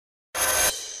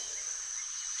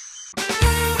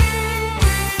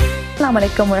Assalamu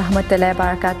alaikum wa rahmatullahi wa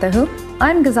barakatuhu.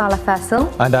 I'm Ghazala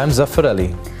Faisal. And I'm Zafar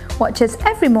Ali. Watch us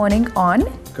every morning on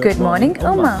Good Morning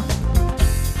Ummah.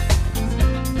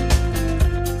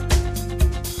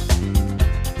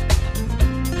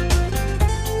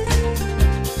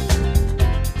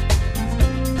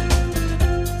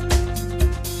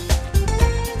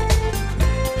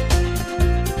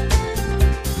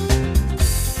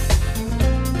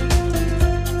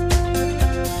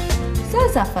 So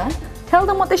Zafar, tell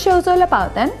them what the show's all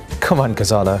about then. Come on,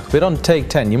 Ghazala, we're on take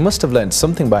 10. You must have learned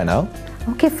something by now.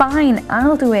 Okay, fine,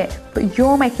 I'll do it. But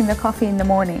you're making the coffee in the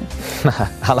morning.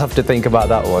 I'll have to think about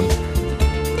that one.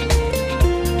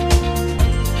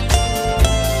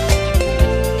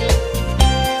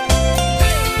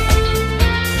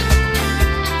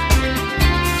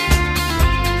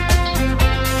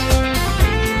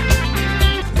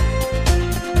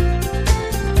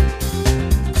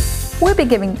 We'll be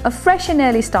giving a fresh and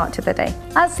early start to the day,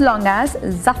 as long as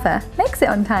Zafar makes it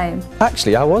on time.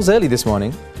 Actually, I was early this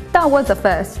morning. That was the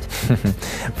first.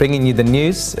 Bringing you the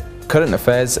news, current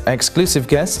affairs, exclusive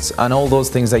guests and all those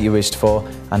things that you wished for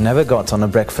and never got on a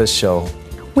breakfast show.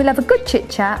 We'll have a good chit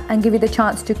chat and give you the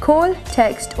chance to call,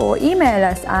 text or email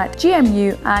us at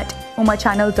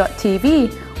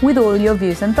gmu@ummahchannel.tv with all your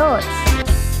views and thoughts.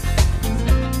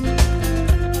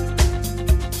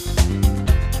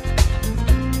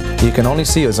 You can only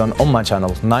see us on Ummah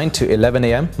Channel 9 to 11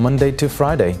 AM Monday to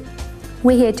Friday.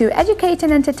 We're here to educate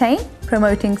and entertain,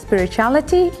 promoting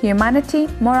spirituality, humanity,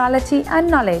 morality and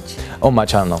knowledge. Ummah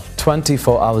Channel,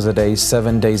 24 hours a day,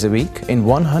 7 days a week in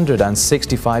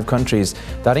 165 countries.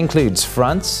 That includes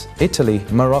France, Italy,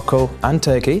 Morocco and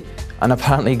Turkey, and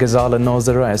apparently Ghazala knows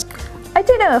the rest. I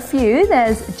do know a few.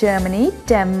 There's Germany,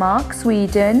 Denmark,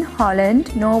 Sweden,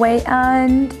 Holland, Norway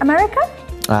and America.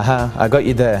 Aha, I got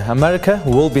you there. America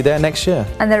will be there next year.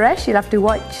 And the rest you'll have to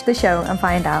watch the show and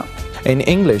find out. In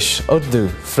English, Urdu,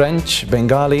 French,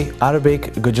 Bengali,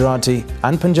 Arabic, Gujarati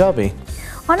and Punjabi.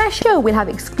 On our show we'll have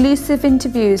exclusive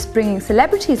interviews bringing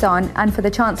celebrities on and for the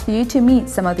chance for you to meet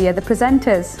some of the other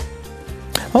presenters.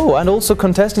 Oh, and also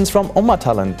contestants from Ummah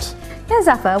Talent. Yeah,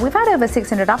 Zafar, we've had over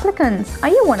 600 applicants. Are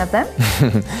you one of them?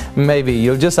 Maybe,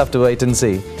 you'll just have to wait and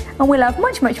see. And we'll have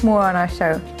much more on our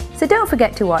show. So don't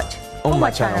forget to watch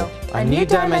Ummah Channel, a new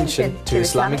dimension to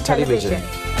Islamic television.